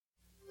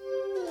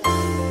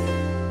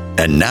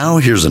And now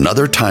here's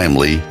another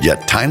timely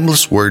yet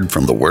timeless word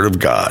from the Word of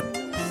God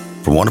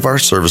from one of our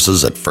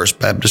services at First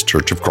Baptist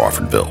Church of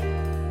Crawfordville.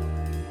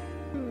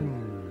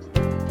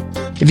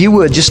 If you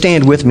would, just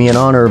stand with me in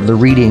honor of the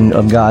reading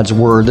of God's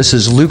Word. This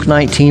is Luke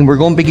 19. We're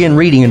going to begin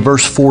reading in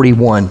verse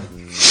 41.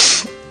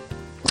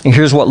 And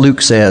here's what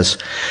Luke says.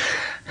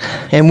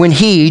 And when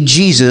he,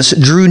 Jesus,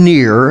 drew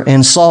near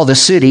and saw the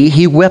city,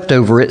 he wept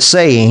over it,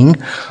 saying,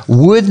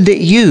 Would that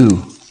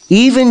you,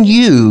 even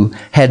you,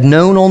 had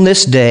known on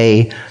this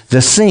day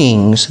the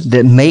things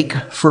that make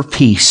for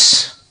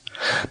peace.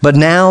 But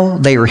now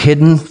they are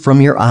hidden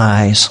from your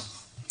eyes.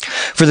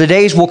 For the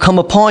days will come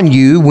upon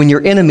you when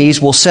your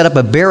enemies will set up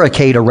a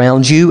barricade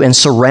around you and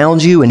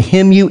surround you and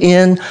hem you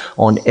in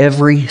on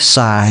every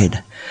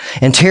side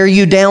and tear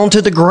you down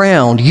to the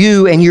ground,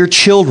 you and your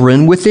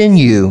children within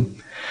you.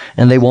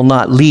 And they will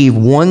not leave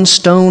one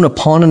stone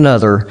upon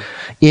another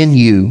in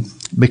you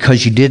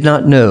because you did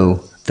not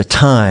know the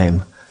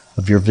time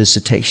of your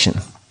visitation.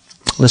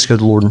 Let's go to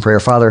the Lord in prayer.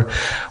 Father,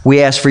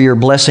 we ask for your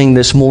blessing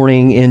this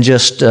morning in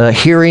just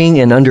hearing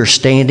and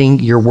understanding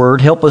your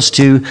word. Help us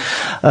to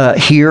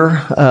hear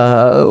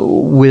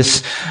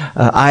with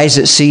eyes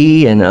that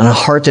see and a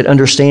heart that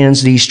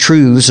understands these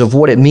truths of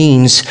what it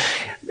means.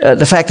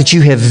 The fact that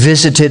you have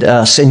visited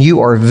us and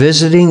you are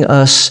visiting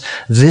us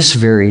this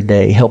very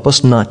day. Help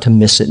us not to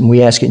miss it. And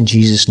we ask it in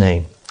Jesus'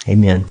 name.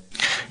 Amen.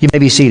 You may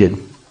be seated.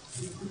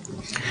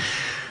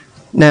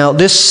 Now,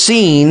 this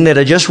scene that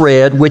I just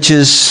read, which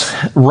is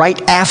right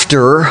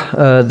after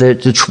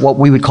what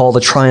we would call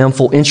the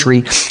triumphal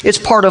entry, it's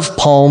part of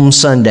Palm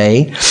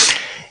Sunday.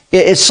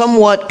 It's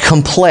somewhat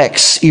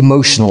complex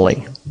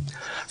emotionally.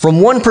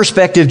 From one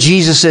perspective,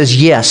 Jesus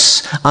says,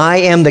 yes, I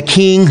am the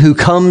King who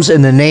comes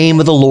in the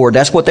name of the Lord.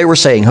 That's what they were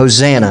saying.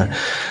 Hosanna.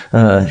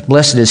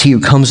 Blessed is he who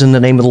comes in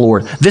the name of the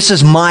Lord. This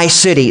is my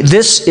city.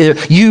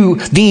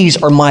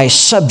 These are my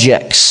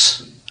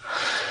subjects.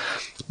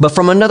 But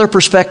from another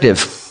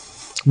perspective,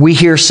 we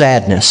hear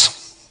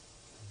sadness.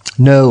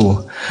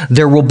 No,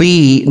 there will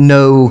be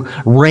no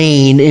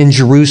reign in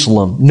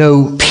Jerusalem,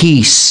 no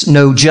peace,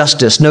 no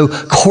justice, no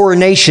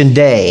coronation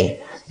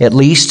day, at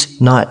least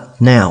not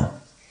now.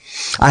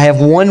 I have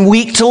 1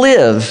 week to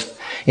live,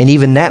 and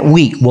even that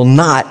week will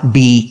not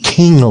be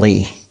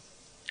kingly.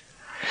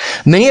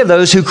 Many of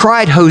those who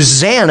cried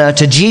Hosanna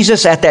to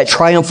Jesus at that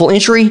triumphal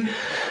entry,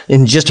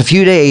 in just a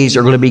few days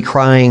are going to be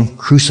crying,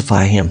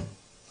 crucify him,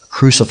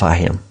 crucify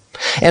him.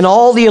 And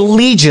all the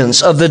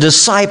allegiance of the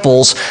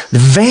disciples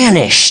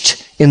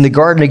vanished in the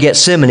Garden of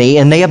Gethsemane,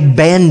 and they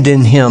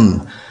abandoned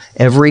him,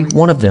 every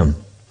one of them.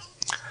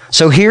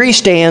 So here he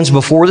stands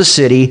before the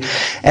city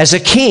as a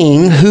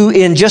king who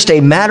in just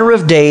a matter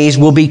of days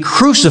will be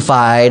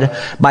crucified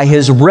by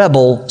his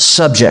rebel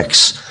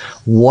subjects.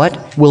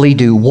 What will he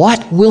do?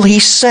 What will he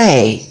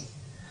say?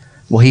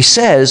 Well, he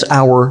says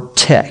our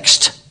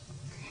text.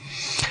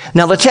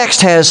 Now, the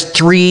text has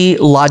 3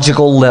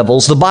 logical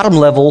levels. The bottom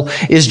level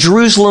is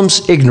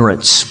Jerusalem's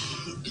ignorance.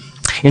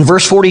 In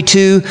verse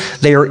 42,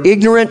 they are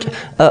ignorant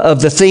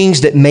of the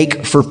things that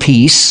make for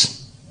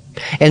peace.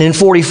 And in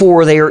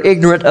 44, they are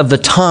ignorant of the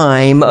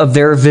time of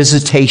their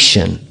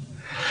visitation.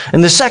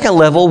 And the second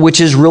level,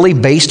 which is really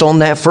based on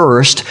that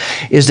first,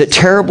 is that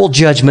terrible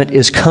judgment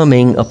is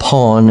coming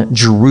upon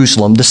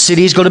Jerusalem. The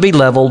city is going to be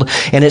leveled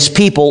and its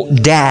people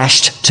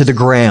dashed to the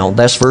ground.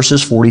 That's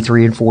verses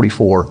 43 and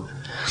 44.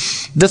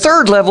 The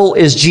third level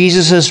is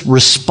Jesus'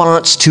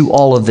 response to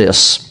all of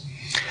this.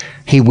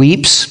 He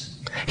weeps.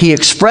 He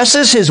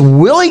expresses his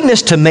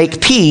willingness to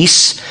make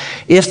peace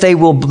if they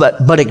will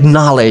but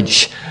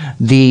acknowledge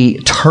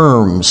the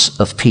terms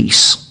of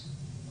peace.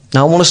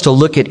 Now, I want us to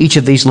look at each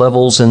of these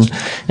levels and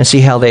see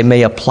how they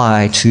may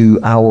apply to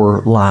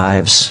our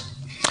lives.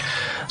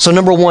 So,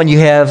 number 1, you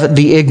have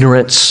the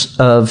ignorance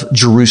of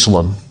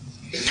Jerusalem.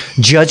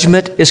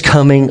 Judgment is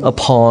coming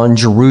upon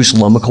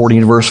Jerusalem, according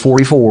to verse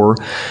 44,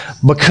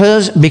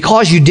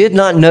 because you did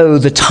not know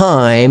the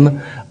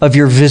time of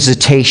your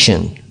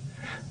visitation.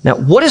 Now,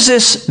 what is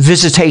this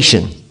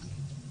visitation?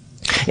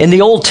 In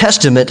the Old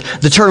Testament,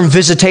 the term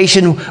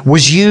visitation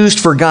was used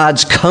for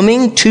God's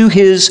coming to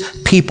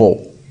his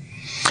people.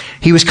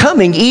 He was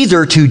coming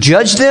either to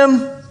judge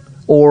them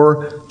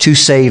or to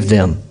save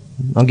them.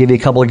 I'll give you a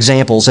couple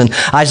examples. In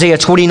Isaiah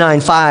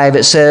 29:5,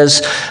 it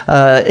says,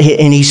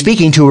 and he's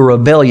speaking to a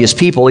rebellious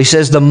people, he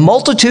says, the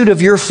multitude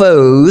of your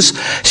foes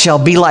shall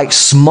be like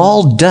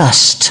small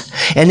dust,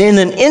 and in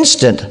an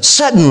instant,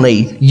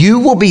 suddenly, you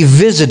will be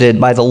visited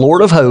by the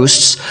Lord of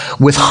hosts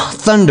with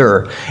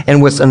thunder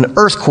and with an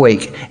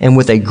earthquake and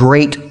with a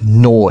great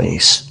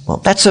noise. Well,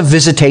 that's a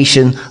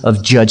visitation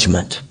of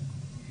judgment.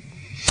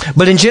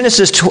 But in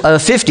Genesis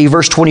 50,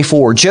 verse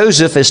 24,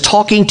 Joseph is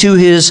talking to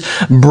his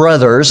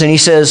brothers, and he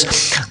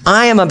says,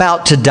 I am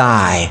about to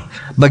die,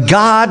 but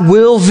God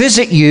will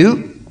visit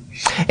you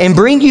and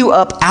bring you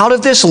up out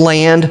of this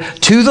land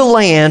to the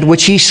land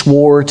which he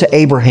swore to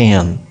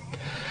Abraham.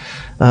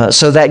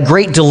 So that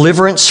great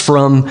deliverance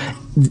from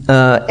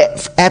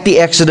at the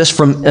Exodus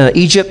from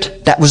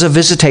Egypt, that was a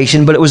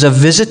visitation, but it was a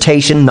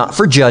visitation not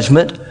for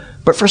judgment,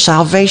 but for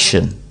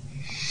salvation.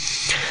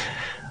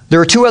 There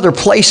are two other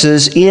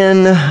places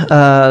in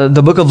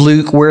the book of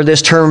Luke where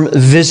this term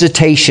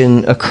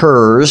visitation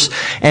occurs,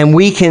 and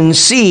we can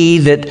see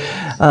that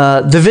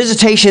the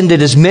visitation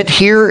that is meant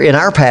here in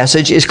our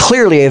passage is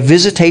clearly a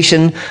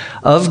visitation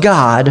of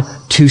God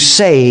to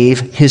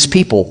save His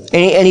people.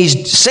 And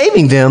He's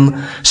saving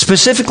them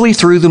specifically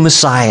through the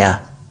Messiah,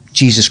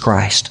 Jesus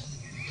Christ.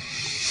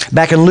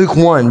 Back in Luke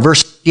 1,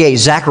 verse 58,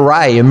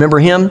 Zechariah, you remember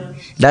him?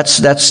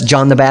 That's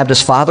John the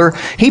Baptist's father.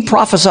 He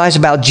prophesies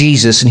about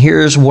Jesus, and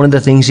here's one of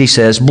the things he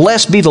says.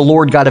 Blessed be the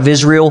Lord God of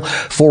Israel,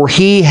 for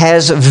He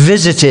has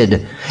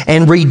visited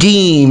and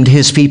redeemed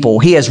His people.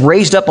 He has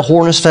raised up a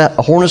horn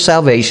of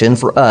salvation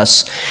for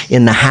us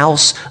in the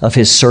house of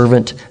His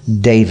servant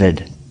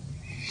David.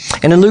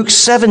 And in Luke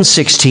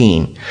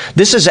 7:16,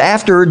 this is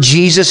after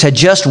Jesus had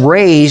just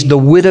raised the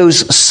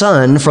widow's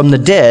son from the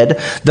dead.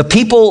 The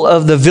people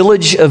of the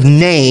village of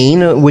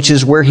Nain, which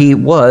is where he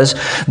was,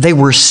 they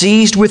were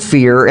seized with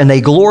fear, and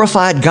they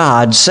glorified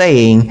God,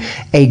 saying,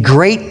 "A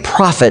great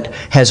prophet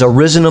has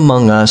arisen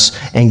among us,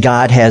 and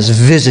God has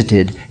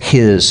visited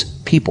His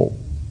people."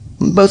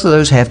 Both of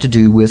those have to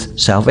do with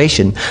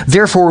salvation.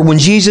 Therefore, when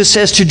Jesus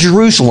says to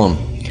Jerusalem,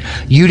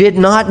 "You did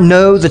not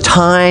know the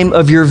time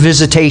of your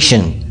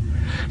visitation,"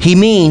 He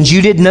means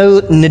you did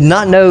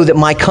not know that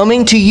my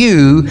coming to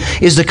you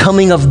is the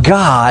coming of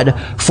God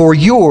for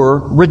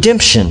your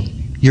redemption,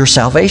 your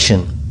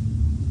salvation.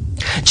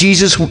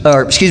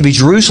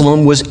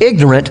 Jerusalem was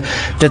ignorant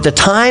that the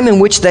time in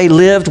which they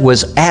lived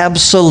was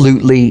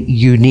absolutely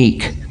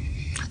unique.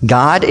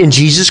 God in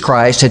Jesus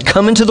Christ had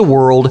come into the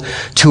world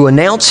to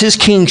announce His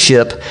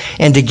kingship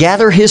and to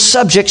gather His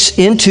subjects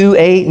into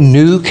a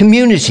new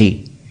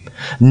community.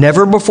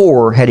 Never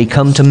before had He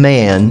come to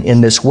man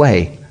in this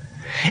way.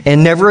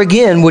 And never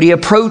again would He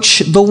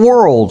approach the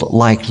world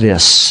like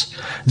this.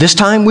 This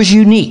time was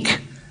unique.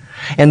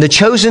 And the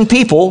chosen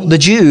people, the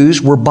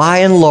Jews, were by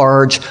and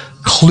large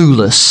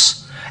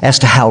clueless as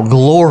to how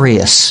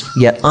glorious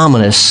yet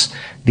ominous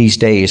these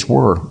days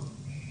were.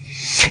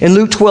 In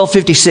Luke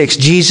 12:56,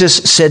 Jesus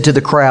said to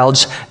the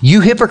crowds, "You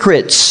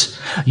hypocrites,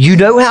 you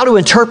know how to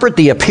interpret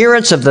the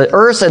appearance of the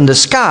earth and the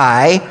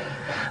sky,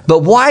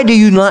 but why do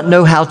you not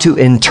know how to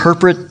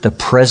interpret the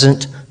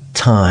present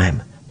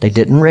time?" They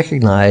didn't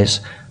recognize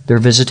their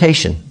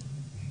visitation.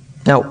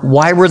 Now,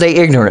 why were they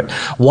ignorant?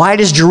 Why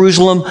does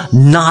Jerusalem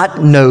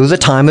not know the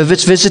time of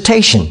its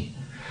visitation?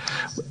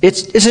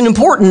 It's an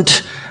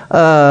important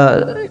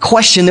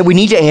question that we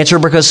need to answer,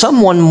 because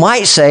someone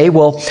might say,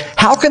 well,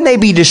 how can they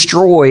be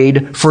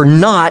destroyed for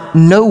not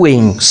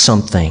knowing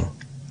something?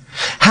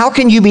 How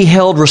can you be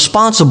held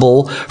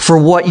responsible for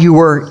what you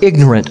were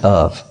ignorant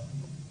of?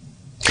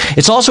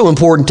 It's also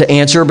important to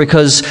answer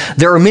because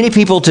there are many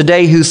people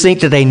today who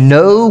think that they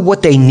know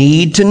what they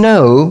need to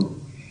know,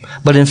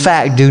 but in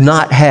fact do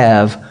not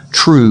have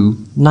true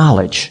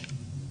knowledge.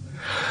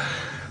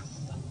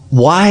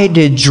 Why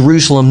did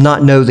Jerusalem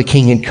not know the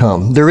king had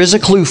come? There is a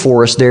clue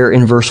for us there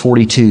in verse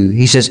 42.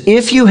 He says,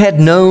 "If you had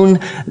known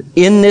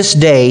in this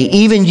day,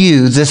 even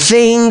you, the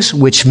things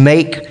which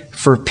make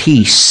for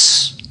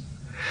peace."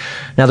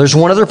 Now, there's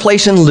one other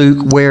place in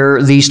Luke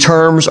where these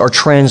terms are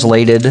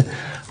translated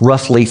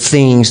roughly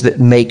things that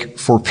make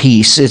for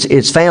peace.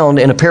 It's found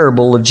in a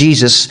parable of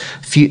Jesus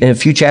a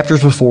few chapters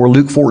before,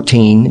 Luke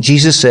 14.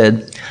 Jesus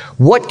said,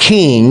 "What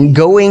king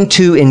going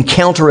to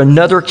encounter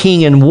another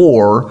king in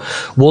war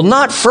will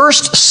not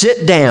first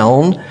sit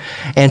down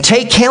and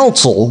take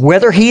counsel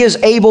whether he is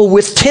able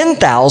with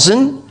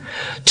 10,000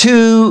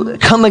 to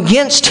come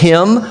against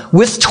him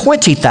with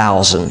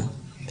 20,000?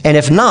 And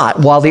if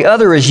not, while the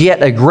other is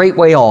yet a great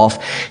way off,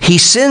 he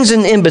sends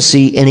an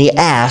embassy and he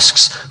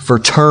asks for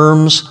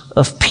terms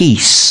of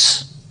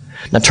peace."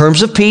 Now,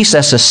 terms of peace,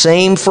 that's the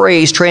same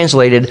phrase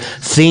translated,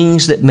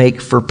 things that make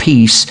for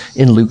peace,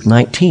 in Luke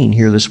 19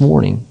 here this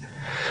morning.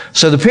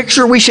 So the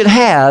picture we should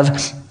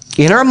have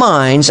in our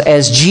minds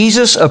as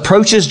Jesus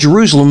approaches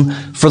Jerusalem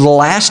for the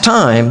last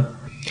time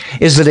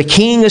is that a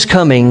king is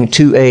coming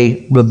to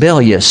a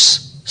rebellious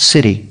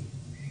city.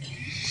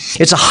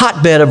 It's a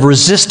hotbed of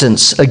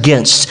resistance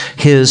against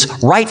his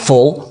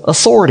rightful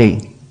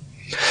authority.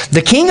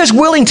 The king is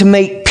willing to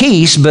make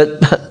peace,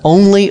 but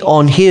only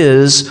on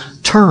his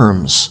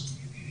terms.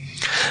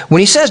 When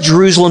he says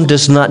Jerusalem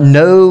does not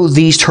know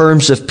these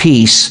terms of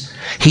peace,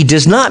 he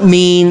does not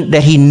mean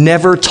that he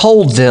never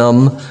told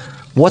them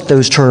what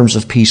those terms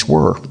of peace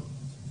were.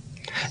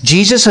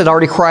 Jesus had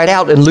already cried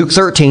out in Luke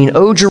 13,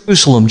 "O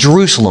Jerusalem,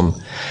 Jerusalem,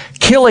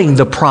 killing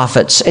the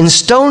prophets and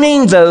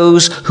stoning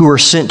those who are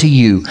sent to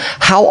you.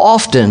 How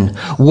often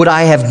would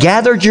I have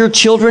gathered your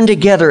children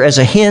together as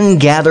a hen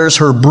gathers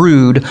her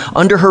brood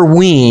under her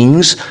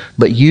wings,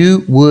 but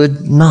you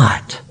would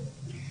not."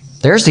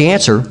 There's the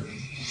answer.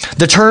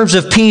 The terms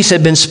of peace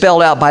had been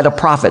spelled out by the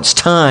prophets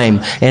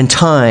time and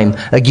time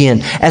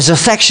again, as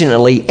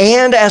affectionately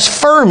and as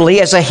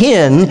firmly as a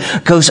hen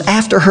goes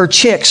after her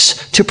chicks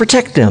to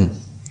protect them.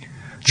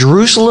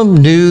 Jerusalem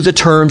knew the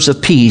terms of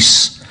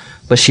peace,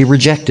 but she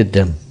rejected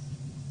them.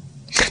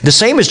 The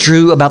same is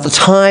true about the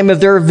time of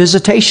their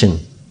visitation.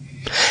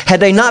 Had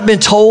they not been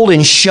told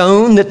and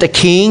shown that the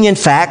king, in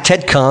fact,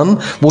 had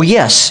come? Well,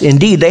 yes,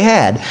 indeed they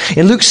had.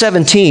 In Luke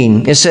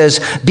 17, it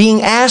says,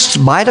 being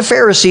asked by the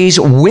Pharisees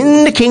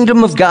when the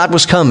kingdom of God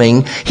was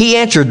coming, he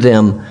answered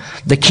them,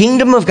 the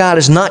kingdom of God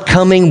is not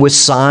coming with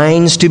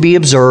signs to be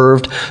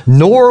observed,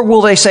 nor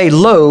will they say,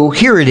 lo,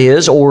 here it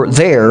is, or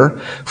there,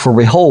 for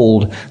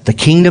behold, the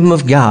kingdom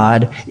of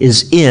God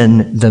is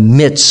in the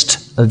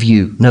midst of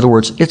you. In other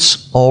words,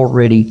 it's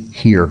already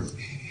here.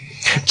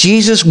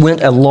 Jesus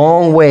went a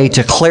long way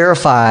to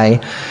clarify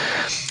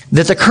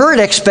that the current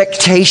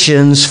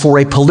expectations for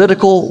a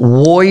political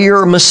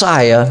warrior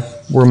Messiah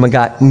were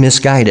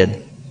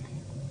misguided.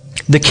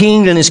 The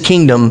king and his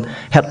kingdom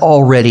had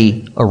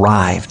already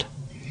arrived.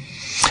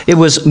 It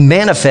was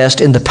manifest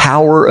in the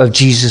power of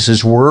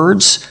Jesus'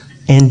 words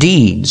and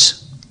deeds.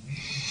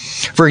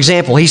 For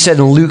example, he said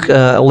in Luke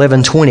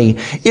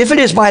 11:20, if it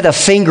is by the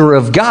finger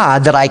of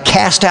God that I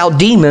cast out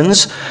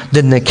demons,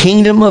 then the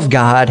kingdom of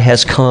God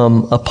has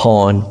come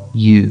upon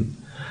you.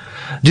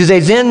 Do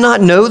they then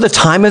not know the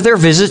time of their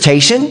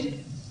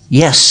visitation?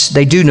 Yes,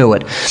 they do know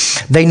it.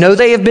 They know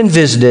they have been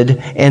visited,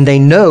 and they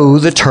know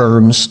the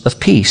terms of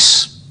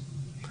peace.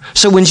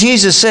 So when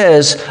Jesus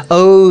says,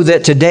 oh,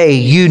 that today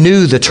you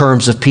knew the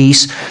terms of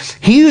peace,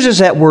 he uses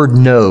that word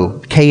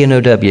know,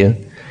 K-N-O-W,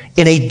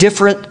 in a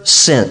different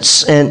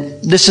sense.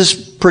 And this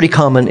is pretty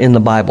common in the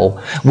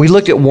Bible. We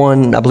looked at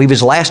one, I believe it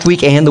was last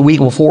week and the week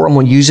before. I'm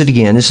going to use it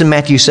again. It's in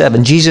Matthew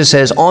 7. Jesus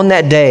says, on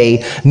that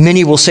day,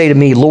 many will say to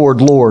me,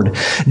 Lord, Lord,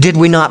 did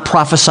we not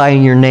prophesy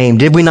in your name?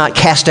 Did we not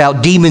cast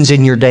out demons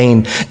in your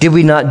name? Did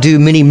we not do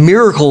many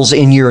miracles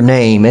in your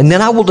name? And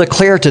then I will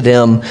declare to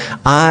them,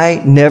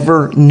 I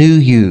never knew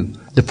you.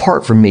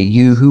 Depart from me,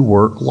 you who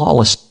work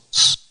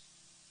lawlessness.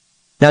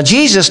 Now,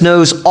 Jesus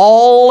knows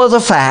all of the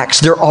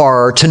facts there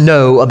are to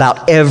know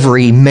about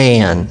every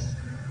man.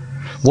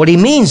 What he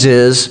means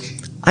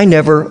is, I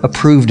never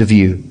approved of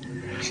you.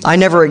 I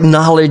never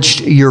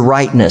acknowledged your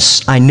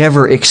rightness. I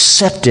never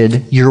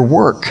accepted your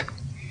work.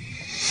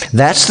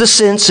 That's the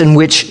sense in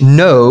which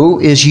know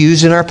is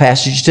used in our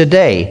passage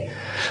today.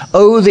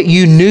 Oh, that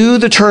you knew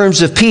the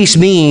terms of peace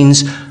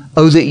means,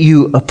 oh, that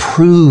you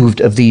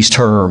approved of these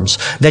terms,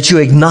 that you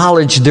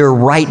acknowledged their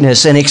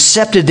rightness and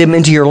accepted them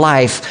into your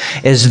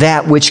life as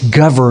that which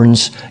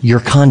governs your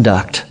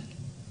conduct.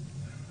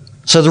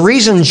 So the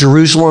reason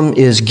Jerusalem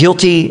is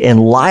guilty and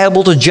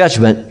liable to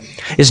judgment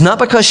is not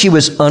because she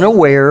was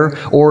unaware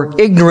or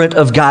ignorant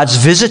of God's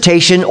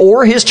visitation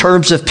or his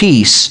terms of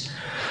peace,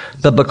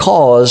 but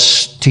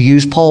because, to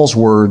use Paul's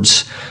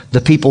words,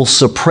 the people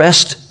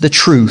suppressed the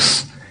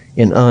truth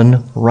in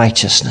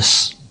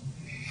unrighteousness.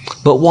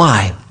 But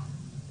why?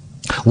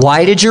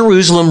 Why did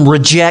Jerusalem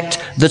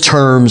reject the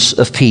terms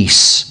of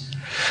peace?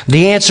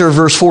 The answer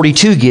verse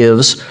 42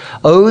 gives,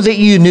 oh, that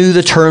you knew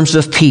the terms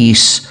of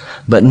peace,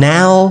 but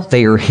now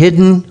they are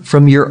hidden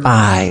from your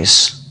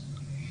eyes.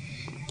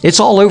 It's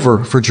all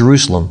over for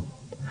Jerusalem.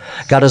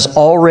 God has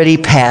already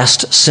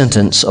passed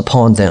sentence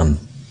upon them.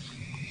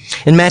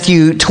 In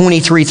Matthew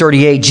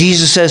 23:38,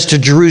 Jesus says to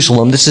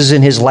Jerusalem, this is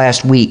in his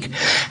last week,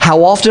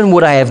 how often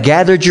would I have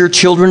gathered your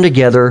children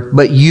together,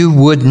 but you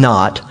would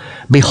not.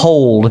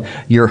 Behold,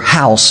 your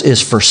house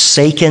is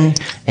forsaken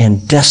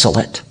and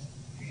desolate.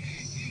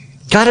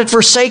 God had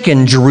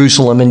forsaken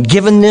Jerusalem and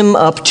given them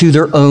up to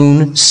their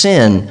own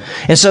sin.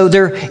 And so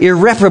they're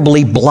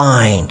irreparably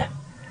blind.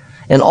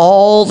 And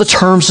all the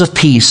terms of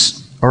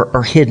peace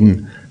are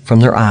hidden from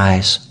their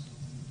eyes.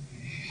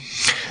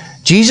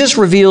 Jesus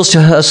reveals to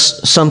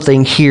us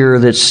something here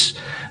that's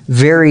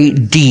very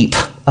deep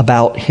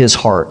about his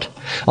heart.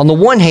 On the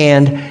one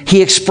hand,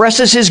 he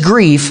expresses his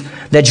grief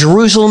that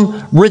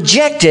Jerusalem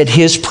rejected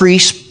his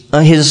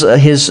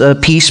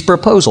peace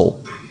proposal.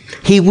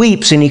 He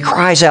weeps and he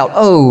cries out,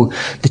 oh,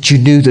 that you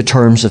knew the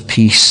terms of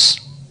peace.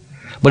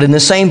 But in the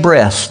same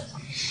breath,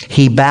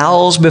 he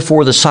bows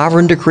before the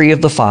sovereign decree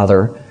of the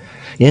Father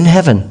in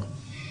heaven.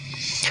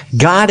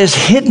 God has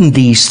hidden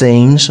these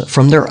things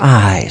from their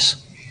eyes.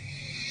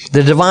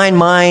 The divine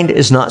mind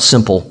is not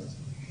simple.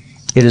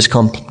 It is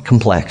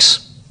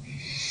complex.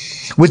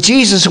 With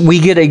Jesus, we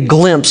get a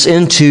glimpse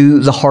into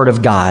the heart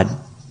of God.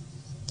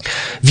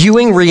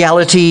 Viewing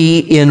reality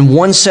in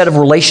one set of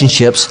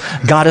relationships,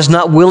 God is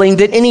not willing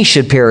that any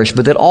should perish,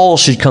 but that all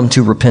should come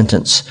to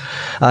repentance.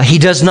 He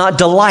does not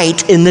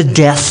delight in the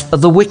death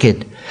of the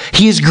wicked.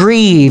 He is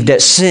grieved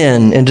at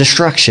sin and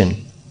destruction.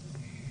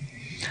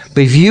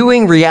 But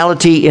viewing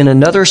reality in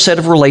another set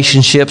of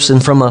relationships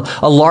and from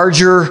a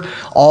larger,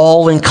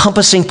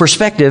 all-encompassing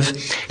perspective,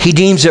 he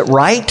deems it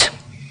right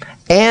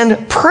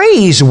and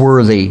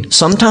praiseworthy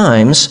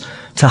sometimes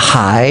to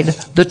hide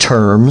the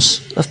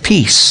terms of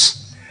peace.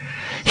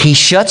 He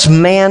shuts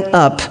man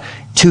up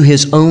to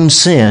his own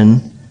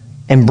sin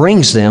and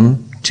brings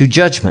them to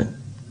judgment.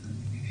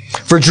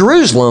 For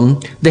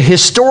Jerusalem, the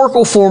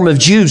historical form of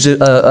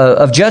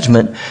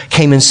judgment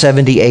came in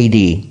 70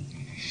 A.D.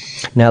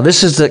 Now,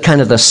 this is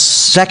the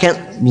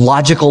second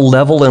logical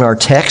level in our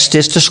text.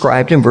 It's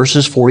described in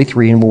verses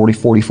 43 and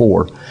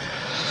 44.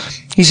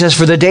 He says,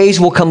 "For the days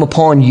will come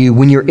upon you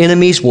when your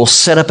enemies will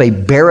set up a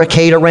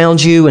barricade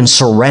around you and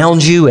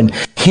surround you and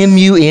hem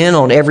you in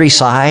on every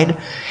side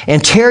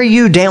and tear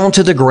you down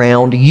to the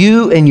ground,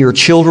 you and your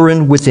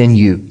children within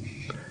you.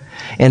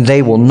 And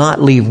they will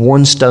not leave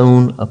one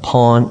stone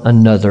upon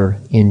another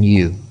in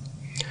you."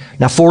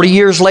 Now, 40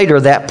 years later,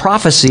 that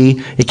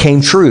prophecy, it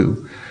came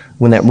true.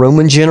 When that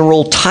Roman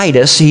general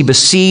Titus, he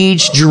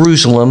besieged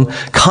Jerusalem,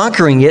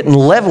 conquering it and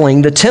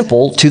leveling the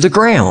temple to the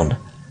ground.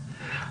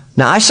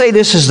 Now, I say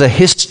this is the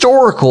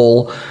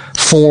historical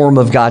form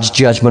of God's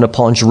judgment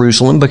upon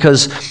Jerusalem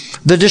because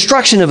the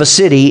destruction of a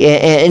city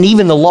and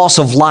even the loss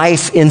of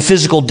life in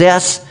physical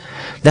death,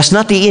 that's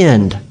not the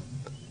end.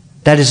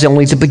 That is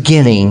only the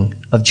beginning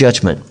of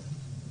judgment.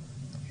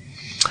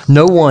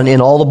 No one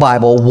in all the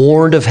Bible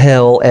warned of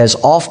hell as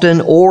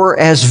often or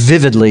as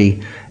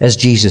vividly as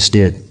Jesus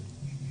did.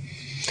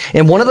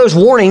 And one of those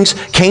warnings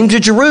came to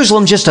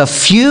Jerusalem just a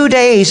few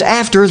days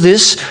after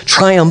this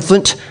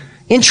triumphant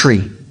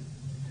entry.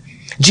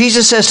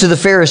 Jesus says to the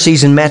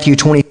Pharisees in Matthew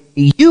 20,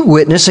 "You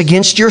witness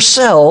against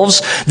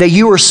yourselves that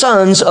you are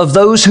sons of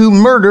those who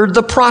murdered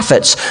the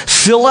prophets.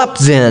 Fill up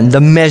then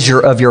the measure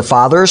of your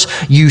fathers.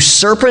 You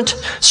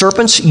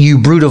serpents, you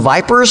brood of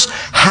vipers,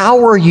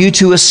 how are you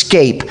to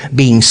escape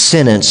being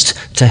sentenced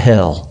to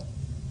hell?"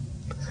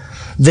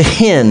 The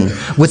hen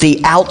with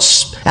the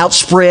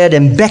outspread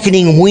and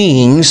beckoning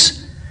wings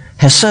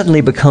has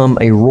suddenly become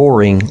a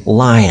roaring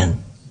lion.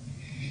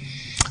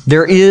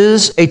 There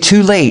is a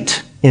too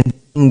late in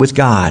being with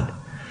God.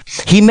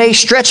 He may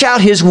stretch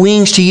out His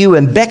wings to you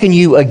and beckon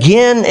you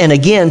again and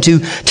again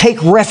to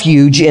take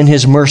refuge in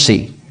His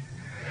mercy.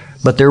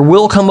 But there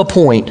will come a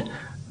point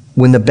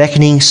when the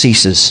beckoning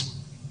ceases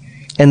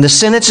and the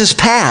sentence is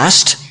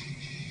passed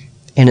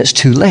and it's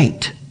too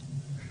late.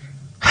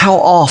 "How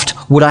oft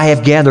would I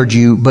have gathered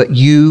you, but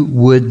you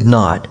would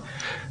not.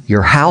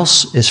 Your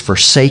house is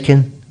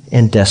forsaken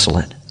and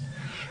desolate."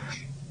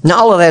 Now,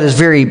 all of that is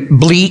very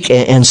bleak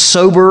and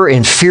sober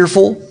and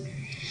fearful.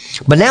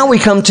 But now we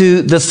come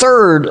to the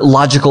third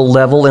logical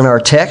level in our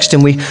text,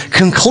 and we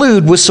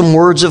conclude with some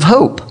words of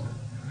hope.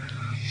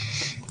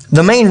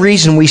 The main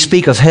reason we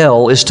speak of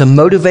hell is to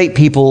motivate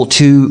people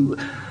to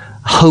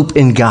hope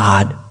in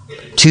God,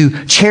 to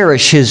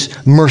cherish His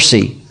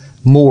mercy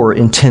more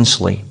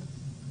intensely.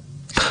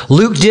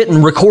 Luke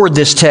didn't record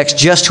this text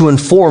just to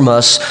inform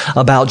us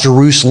about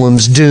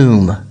Jerusalem's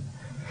doom.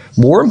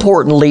 More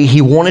importantly,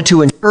 he wanted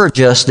to encourage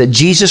us that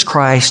Jesus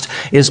Christ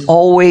is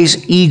always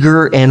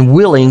eager and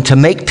willing to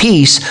make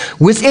peace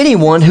with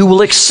anyone who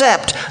will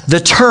accept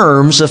the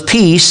terms of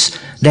peace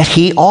that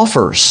He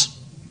offers.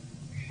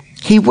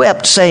 He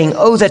wept, saying,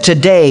 "Oh, that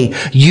today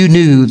you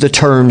knew the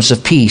terms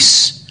of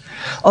peace.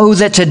 Oh,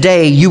 that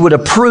today you would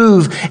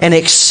approve and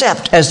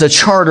accept as the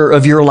charter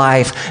of your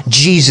life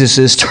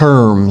Jesus'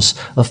 terms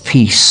of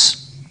peace."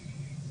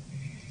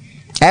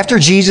 After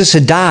Jesus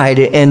had died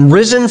and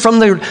risen from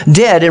the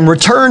dead and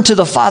returned to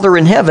the Father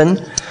in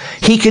heaven,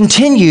 He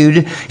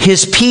continued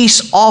His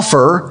peace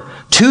offer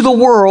to the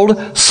world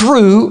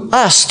through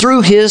us,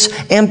 through His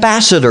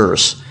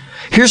ambassadors.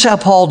 Here's how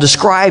Paul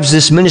describes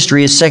this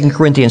ministry in 2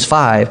 Corinthians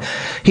 5.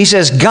 He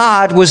says,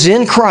 "God was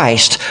in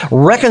Christ,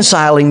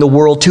 reconciling the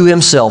world to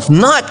Himself,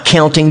 not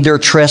counting their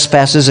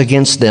trespasses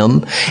against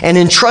them, and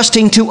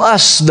entrusting to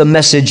us the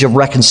message of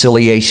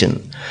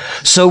reconciliation.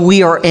 So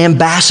we are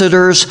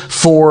ambassadors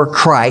for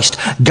Christ,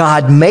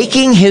 God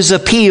making His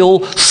appeal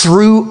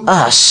through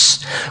us.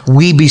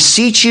 We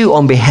beseech you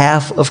on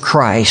behalf of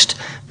Christ,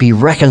 be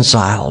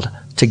reconciled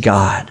to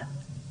God."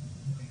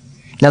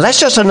 Now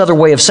that's just another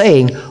way of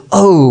saying,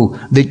 oh,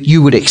 that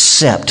you would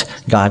accept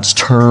God's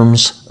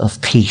terms of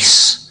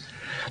peace.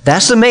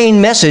 That's the main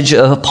message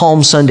of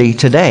Palm Sunday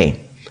today.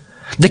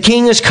 The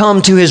King has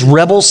come to His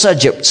rebel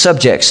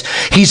subjects.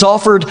 He's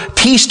offered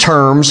peace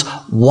terms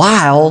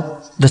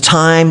while the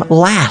time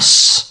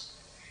lasts.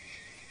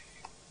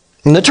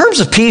 And the terms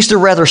of peace, they're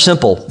rather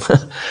simple.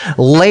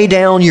 Lay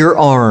down your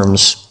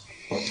arms,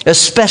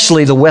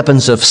 especially the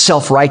weapons of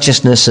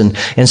self-righteousness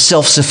and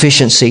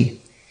self-sufficiency.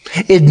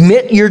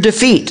 Admit your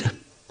defeat.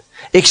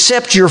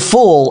 Accept your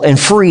full and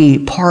free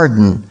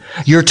pardon,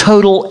 your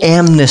total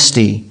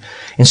amnesty,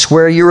 and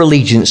swear your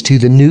allegiance to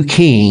the new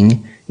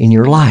King in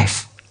your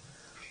life.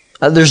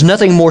 There's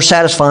nothing more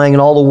satisfying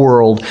in all the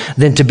world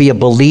than to be a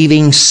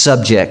believing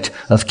subject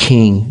of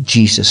King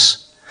Jesus.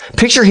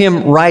 Picture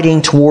Him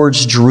riding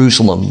towards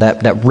Jerusalem,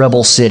 that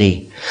rebel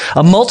city.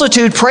 A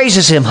multitude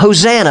praises Him,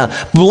 "Hosanna,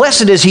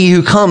 blessed is He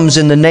who comes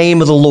in the name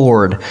of the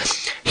Lord."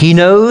 He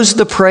knows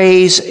the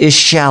praise is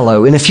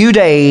shallow. In a few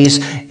days,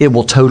 it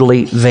will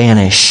totally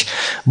vanish.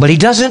 But He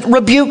doesn't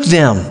rebuke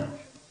them.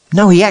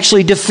 No, He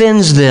actually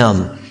defends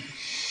them.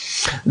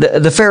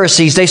 The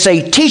Pharisees, they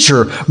say,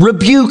 "Teacher,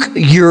 rebuke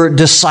your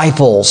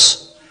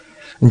disciples."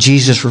 And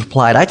Jesus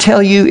replied, "I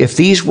tell you, if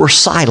these were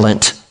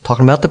silent,"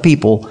 talking about the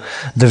people,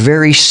 "the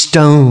very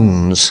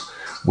stones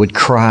would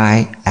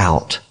cry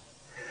out."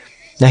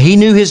 Now, He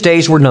knew His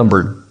days were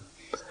numbered,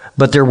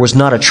 but there was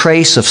not a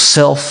trace of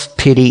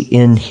self-pity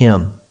in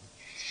Him.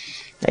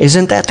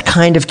 Isn't that the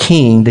kind of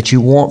king that you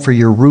want for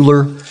your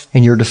ruler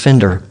and your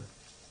defender?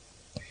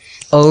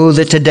 Oh,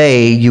 that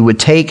today you would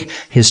take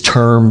his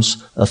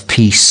terms of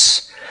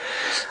peace.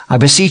 I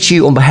beseech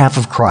you on behalf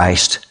of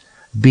Christ,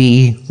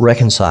 be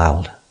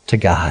reconciled to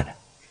God.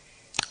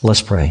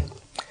 Let's pray.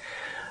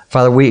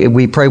 Father,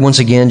 we pray once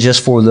again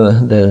just for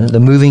the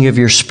moving of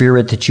your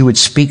Spirit, that you would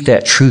speak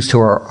that truth to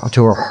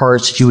our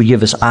hearts, that you would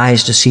give us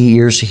eyes to see,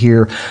 ears to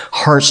hear,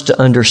 hearts to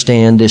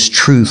understand this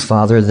truth,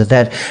 Father,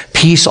 that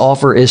peace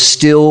offer is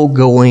still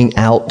going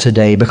out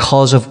today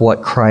because of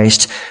what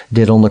Christ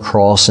did on the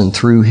cross and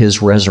through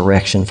his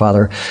resurrection.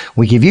 Father,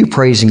 we give you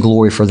praise and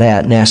glory for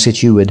that and ask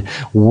that you would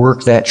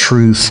work that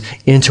truth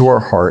into our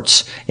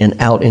hearts and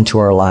out into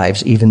our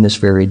lives even this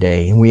very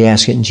day. And we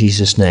ask it in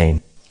Jesus'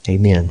 name.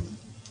 Amen.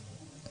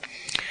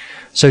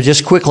 So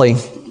just quickly,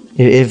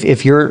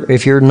 if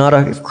you're not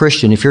a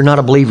Christian, if you're not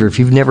a believer, if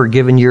you've never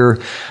given your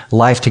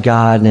life to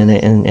God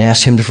and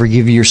asked him to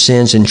forgive you your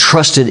sins and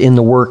trusted in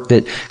the work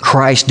that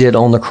Christ did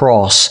on the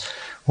cross,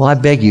 well, I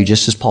beg you,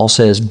 just as Paul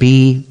says,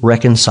 be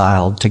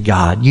reconciled to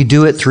God. You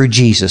do it through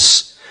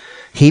Jesus.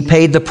 He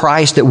paid the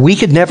price that we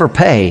could never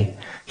pay.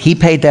 He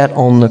paid that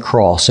on the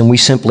cross, and we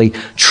simply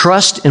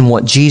trust in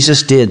what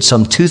Jesus did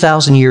some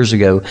 2,000 years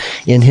ago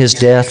in his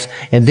death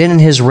and then in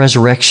his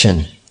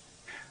resurrection.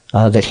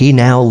 That he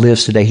now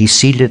lives today. He's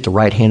seated at the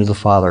right hand of the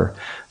Father.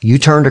 You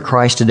turn to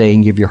Christ today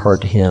and give your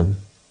heart to him.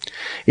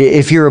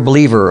 If you're a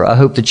believer, I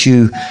hope that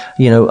you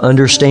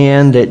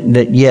understand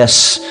that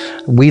yes,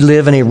 we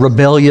live in a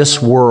rebellious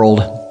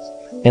world.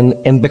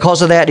 And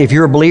because of that, if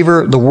you're a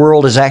believer, the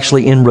world is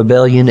actually in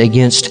rebellion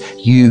against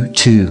you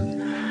too.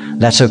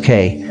 That's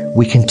okay.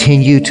 We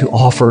continue to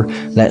offer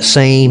that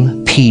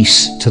same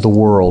peace to the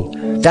world.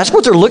 That's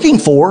what they're looking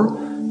for.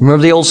 Remember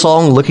the old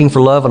song, Looking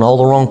for Love in All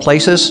the Wrong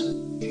Places?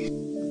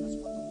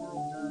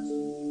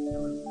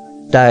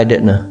 Died,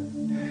 didn't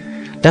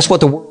it? That's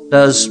what the world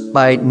does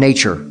by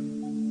nature.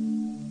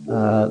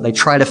 They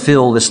try to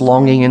fill this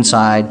longing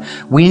inside.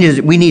 We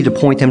need to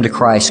point them to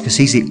Christ because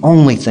he's the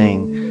only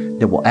thing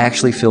that will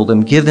actually fill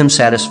them, give them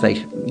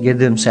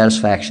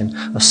satisfaction,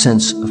 a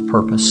sense of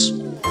purpose.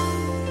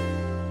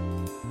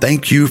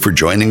 Thank you for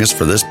joining us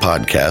for this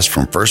podcast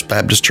from First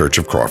Baptist Church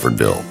of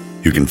Crawfordville.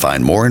 You can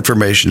find more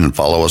information and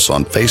follow us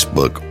on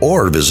Facebook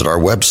or visit our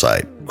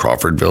website,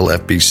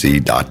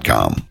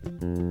 crawfordvillefbc.com.